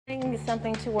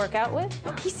Something to work out with?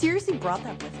 Oh, he seriously brought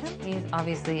that with him? He's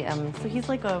obviously, So he's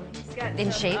like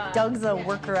in shape. Doug's a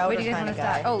worker out kind of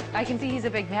guy. Oh, I can see he's a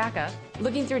big packer.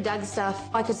 Looking through Doug's stuff,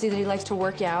 I could see that he likes to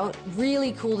work out.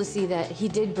 Really cool to see that he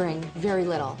did bring very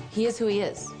little. He is who he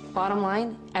is. Bottom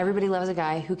line, everybody loves a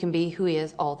guy who can be who he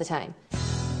is all the time.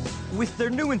 With their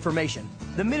new information,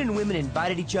 the men and women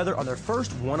invited each other on their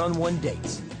first one-on-one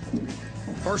dates.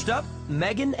 First up,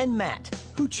 Megan and Matt,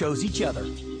 who chose each other.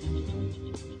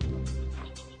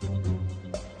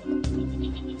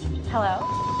 Hello?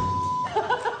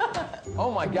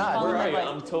 Oh my God, where are you? Right.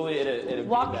 I'm totally at a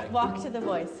Walk to the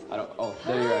voice. I don't, oh,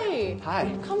 there you are.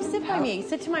 Hi. Come sit by me.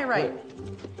 Sit to my right.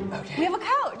 Okay. We have a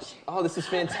couch. Oh, this is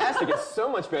fantastic. It's so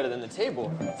much better than the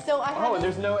table. So I Oh, and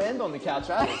there's no end on the couch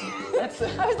either.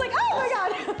 I was like, oh my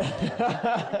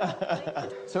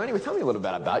God. So anyway, tell me a little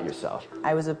bit about yourself.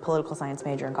 I was a political science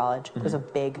major in college. I was a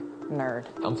big nerd.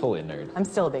 I'm totally a nerd. I'm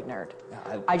still a big nerd.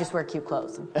 I just wear cute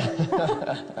clothes.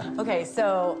 Okay,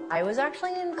 so I was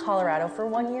actually in Colorado for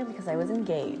 1 year because I was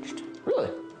engaged. Really?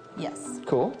 Yes.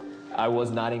 Cool. I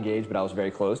was not engaged, but I was very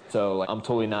close. So like, I'm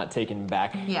totally not taken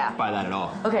back by that at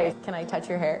all. Okay, can I touch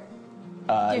your hair?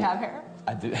 Do you have hair?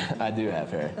 I do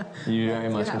have hair. You very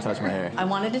much can touch my hair. I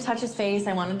wanted to touch his face.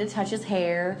 I wanted to touch his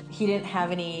hair. He didn't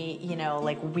have any, you know,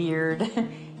 like weird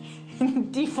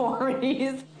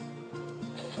deformities.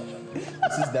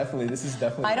 This is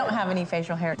definitely. I don't have any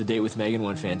facial hair. The date with Megan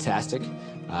went fantastic.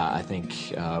 I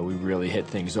think we really hit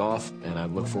things off, and I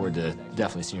look forward to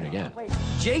definitely seeing you again.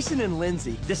 Jason and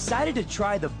Lindsay decided to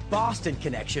try the Boston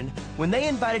connection when they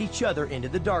invited each other into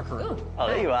the darkroom. Ooh. Oh,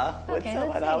 there you are. What's Okay,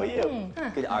 up? How are you? Huh.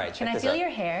 Good. All right, check Can I this feel out. your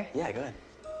hair? Yeah, go ahead.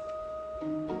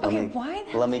 Okay, why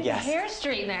the let me heck guess. is the hair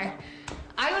straightener?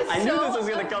 I knew this was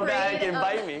gonna come back and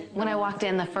bite me. When I walked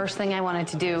in, the first thing I wanted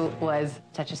to do was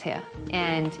touch his hair.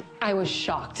 And I was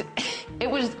shocked. It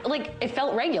was like, it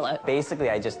felt regular. Basically,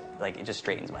 it just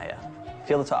straightens my hair.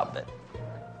 Feel the top of it.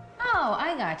 Oh,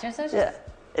 I gotcha. So it's Yeah. just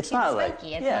It's not like.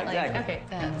 spiky. It's yeah, not like, exactly. okay,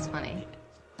 that's funny.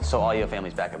 So all your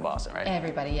family's back in Boston, right?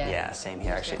 Everybody, yeah. Yeah, same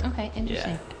here, actually. Okay,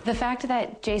 interesting. Yeah. The fact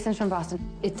that Jason's from Boston,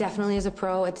 it definitely is a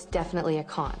pro, it's definitely a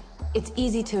con. It's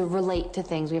easy to relate to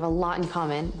things. We have a lot in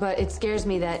common, but it scares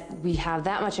me that we have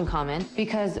that much in common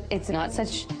because it's not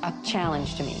such a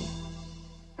challenge to me.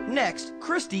 Next,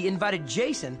 Christy invited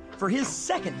Jason for his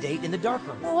second date in the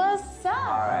darkroom. What's up?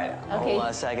 All right, Okay. hold on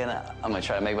a second. I'm gonna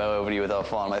try to make my way over to you without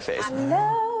falling on my face.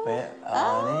 Hello. There you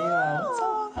are. What's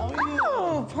up? How are you?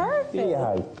 Oh,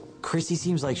 perfect. Chrissy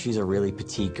seems like she's a really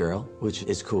petite girl, which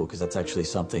is cool because that's actually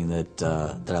something that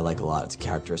I like a lot. It's a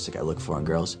characteristic I look for in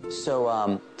girls.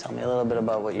 So, tell me a little bit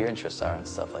about what your interests are and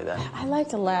stuff like that. I like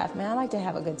to laugh, man. I like to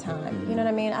have a good time. You know what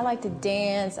I mean? I like to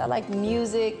dance. I like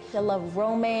music. I love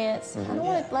romance. I don't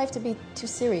want life to be too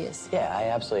serious. Yeah, I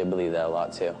absolutely believe that a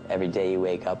lot too. Every day you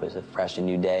wake up is a fresh and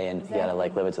new day, and you gotta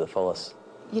live it to the fullest.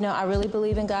 You know, I really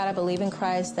believe in God. I believe in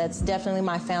Christ. That's definitely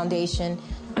my foundation.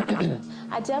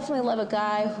 I definitely love a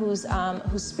guy who's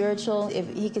spiritual. If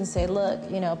he can say, look,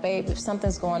 you know, babe, if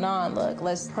something's going on, look,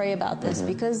 let's pray about this.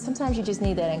 Because sometimes you just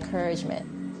need that encouragement.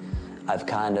 I've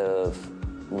kind of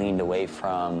leaned away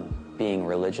from being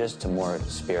religious to more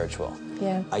spiritual.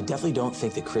 Yeah. I definitely don't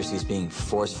think that Chrissy's being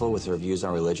forceful with her views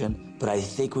on religion, but I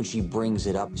think when she brings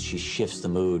it up, she shifts the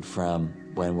mood from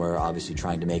when we're obviously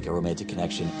trying to make a romantic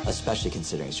connection, especially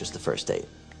considering it's just the first date.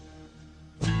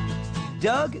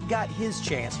 Doug got his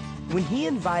chance when he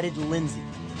invited Lindsay.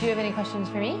 Do you have any questions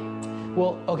for me?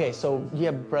 Well, okay, so you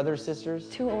have brothers, sisters?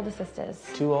 2 older sisters.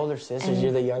 2 older sisters.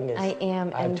 You're the youngest. I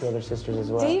am. I have 2 other sisters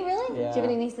as well. Do you really? Yeah. Do you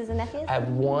have any nieces and nephews? I have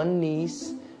 1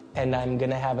 niece, and I'm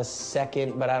gonna have a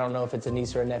second, but I don't know if it's a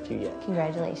niece or a nephew yet.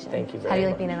 Congratulations. Thank you very much. How do you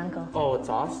like being an uncle? Oh, it's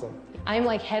awesome. I'm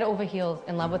like head over heels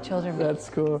in love with children. That's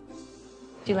cool.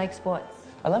 Do you like sports?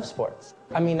 I love sports.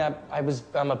 I mean,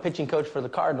 I'm a pitching coach for the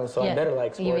Cardinals, so I better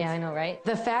like sports. Yeah, I know, right?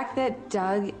 The fact that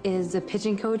Doug is a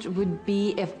pitching coach would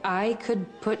be, if I could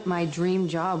put my dream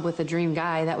job with a dream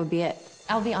guy, that would be it.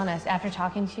 I'll be honest, after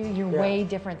talking to you, you're way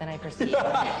different than I perceived.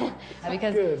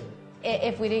 Because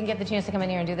if we didn't get the chance to come in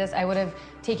here and do this, I would have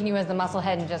taken you as the muscle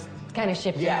head and just kind of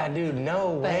shipped you Yeah, out. dude, no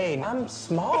way. I'm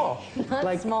small. Not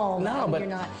like, small, no, but you're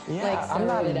not yeah, like I'm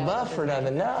not serrated out. buff or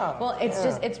nothing, no. Well, it's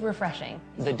just, it's refreshing.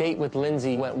 The date with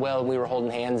Lindsay went well. We were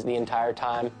holding hands the entire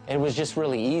time. It was just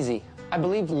really easy. I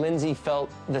believe Lindsay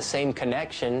felt the same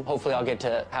connection. Hopefully I'll get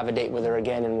to have a date with her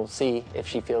again, and we'll see if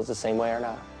she feels the same way or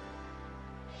not.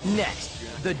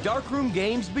 Next, the darkroom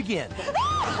games begin.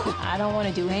 I don't want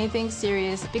to do anything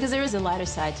serious because there is a lighter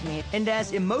side to me. And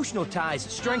as emotional ties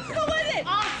strengthen,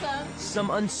 Awesome. some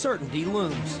uncertainty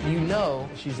looms. You know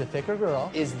she's a thicker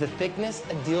girl. Is the thickness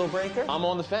a deal breaker? I'm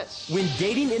on the fence. When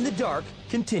dating in the dark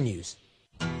continues.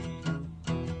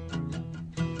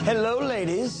 Hello,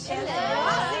 ladies. Hello.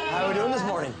 How are we doing this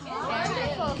morning?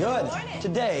 Good.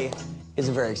 Today is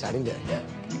a very exciting day.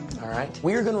 All right.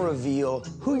 We are going to reveal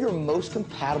who your most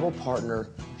compatible partner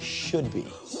should be.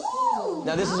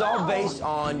 Now, this is all based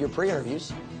on your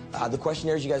pre-interviews, the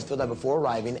questionnaires you guys filled out before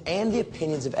arriving, and the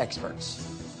opinions of experts.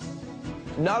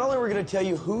 Not only are we going to tell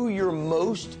you who your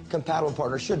most compatible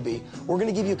partner should be, we're going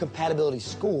to give you a compatibility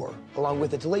score along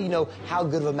with it to let you know how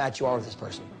good of a match you are with this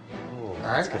person. All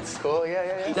right? That's cool.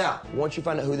 Yeah. Now, once you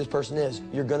find out who this person is,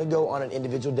 you're going to go on an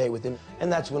individual date with them,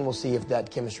 and that's when we'll see if that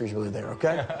chemistry is really there,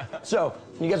 okay? So,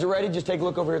 you guys are ready? Just take a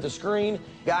look over here at the screen.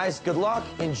 Guys, good luck.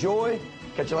 Enjoy.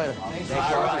 Catch you later. Thanks.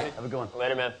 All right. Have a good one.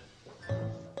 Later, man.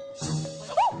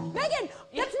 Oh, Megan,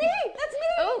 that's me. That's me.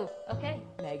 Oh, okay.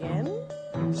 Megan.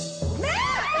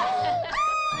 Matt!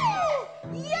 Oh!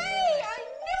 Yay! I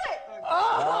knew it.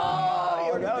 Oh,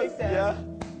 yeah.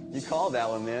 You called that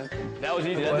one, man. That was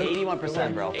easy. That's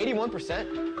 81%, bro. 81%?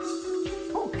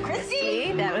 Oh,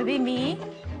 Christy, that would be me.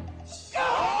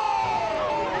 Oh!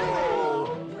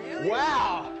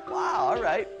 Wow. Wow, all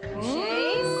right.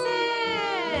 Jason,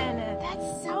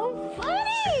 that's so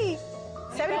funny.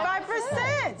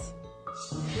 75%.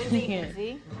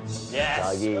 Lindsay. Yes.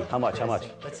 Doggy. How much?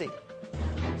 Let's see.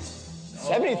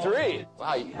 73.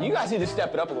 Wow, you guys need to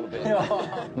step it up a little bit.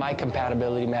 My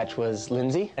compatibility match was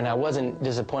Lindsay, and I wasn't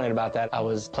disappointed about that. I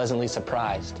was pleasantly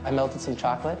surprised. I melted some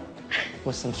chocolate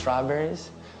with some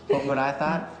strawberries. But what I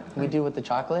thought we'd do with the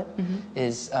chocolate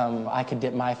is I could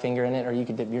dip my finger in it, or you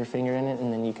could dip your finger in it,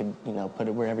 and then you could, put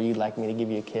it wherever you'd like me to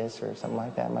give you a kiss or something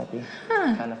like that. Might be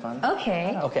kind of fun.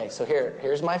 Okay. Okay, so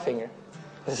here's my finger.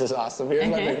 This is awesome. Here's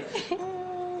my finger.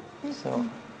 So,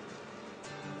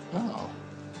 oh.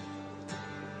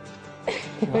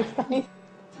 It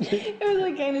was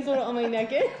like kind of sort of on my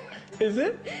neck. Is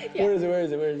it? Yeah. Where is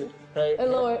it? Right.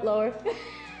 Lower.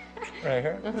 Right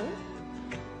here?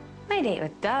 My date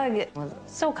with Doug was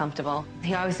so comfortable.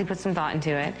 He obviously put some thought into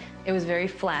it. It was very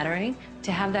flattering.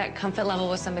 To have that comfort level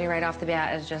with somebody right off the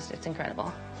bat is just, it's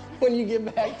incredible. When you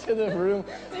get back to the room,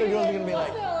 the girls are gonna be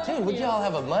like, dude, would y'all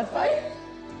have a mud fight?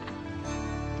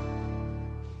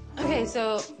 Okay,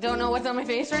 so don't know what's on my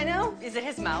face right now? Is it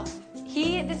his mouth?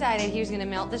 He decided he was gonna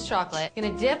melt this chocolate,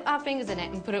 gonna dip our fingers in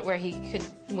it and put it where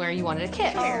you wanted to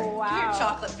kiss. Oh, wow. Your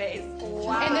chocolate face.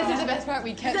 Wow. And this is the best part,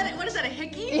 we kept... What is that, a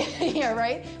hickey? Yeah,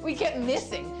 right? We kept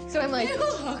missing. So I'm like,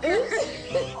 oops. Oh,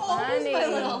 Honey. my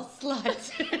little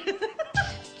slut.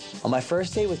 On my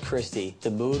first date with Christy,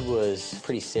 the mood was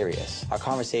pretty serious. Our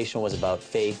conversation was about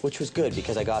faith, which was good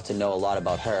because I got to know a lot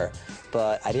about her,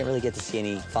 but I didn't really get to see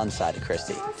any fun side of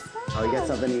Christy. Oh, you got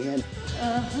something in your hand?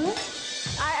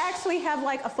 I actually have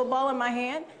like a football in my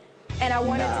hand, and I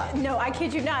wanted to, no, I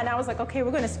kid you not, and I was like, okay,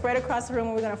 we're gonna spread across the room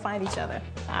and we're gonna find each other.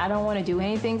 I don't wanna do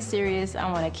anything serious. I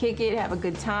wanna kick it, have a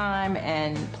good time,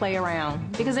 and play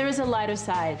around. Because there is a lighter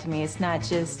side to me. It's not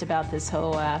just about this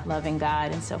whole loving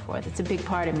God and so forth. It's a big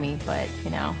part of me, but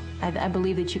I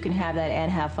believe that you can have that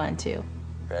and have fun too.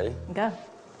 Ready? Go.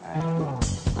 All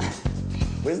right.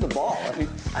 Where's the ball? I'm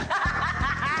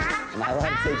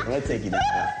gonna take you this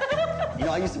time.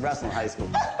 I used to wrestle in high school.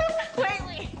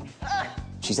 Wait.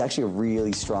 She's actually a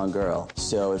really strong girl.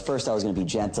 So at first I was gonna be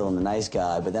gentle and a nice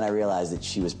guy, but then I realized that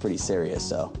she was pretty serious,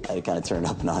 so I had to kind of turn it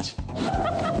up a notch.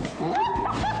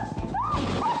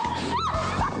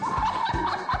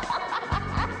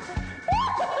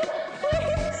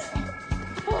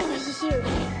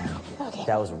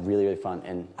 That was really, really fun.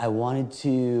 And I wanted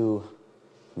to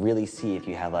really see if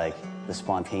you had like the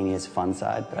spontaneous fun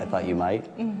side that I thought you might.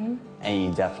 And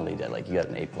you definitely did. Like, you got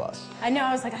an A+. I know,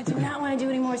 I was like, I do not want to do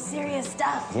any more serious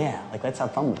stuff. Yeah, like, let's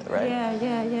have fun with it, right?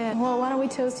 Yeah. Well, why don't we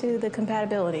toast to the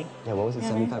compatibility? Yeah, what was it,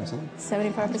 75%?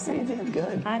 75%. You did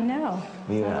good. I know.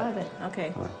 Yeah. I love it.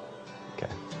 Okay.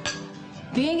 Okay.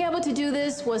 Being able to do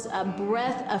this was a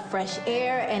breath of fresh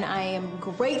air, and I am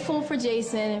grateful for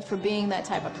Jason for being that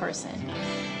type of person.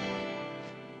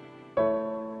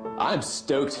 I'm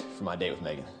stoked for my date with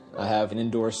Megan. I have an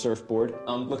indoor surfboard.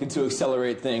 I'm looking to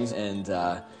accelerate things and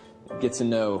get to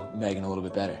know Megan a little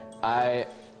bit better. I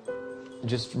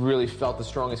just really felt the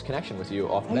strongest connection with you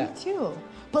off the bat. Me too.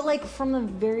 But like from the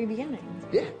very beginning.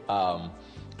 Yeah.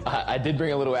 I did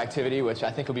bring a little activity, which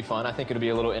I think will be fun. I think it'll be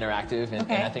a little interactive,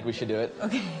 and I think we should do it.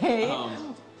 Okay.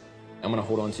 I'm gonna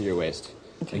hold on to your waist.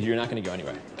 Okay. Like, you're not gonna go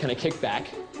anywhere. Kind of kick back.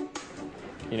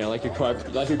 Like your car.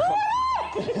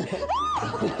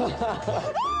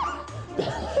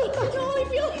 I totally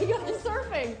feel like I'm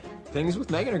surfing. Things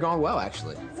with Megan are going well,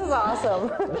 actually. This is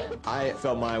awesome. I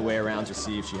felt my way around to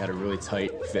see if she had a really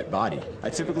tight, fit body. I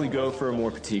typically go for a more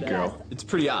petite girl. It's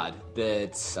pretty odd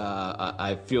that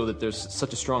I feel that there's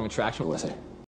such a strong attraction with her.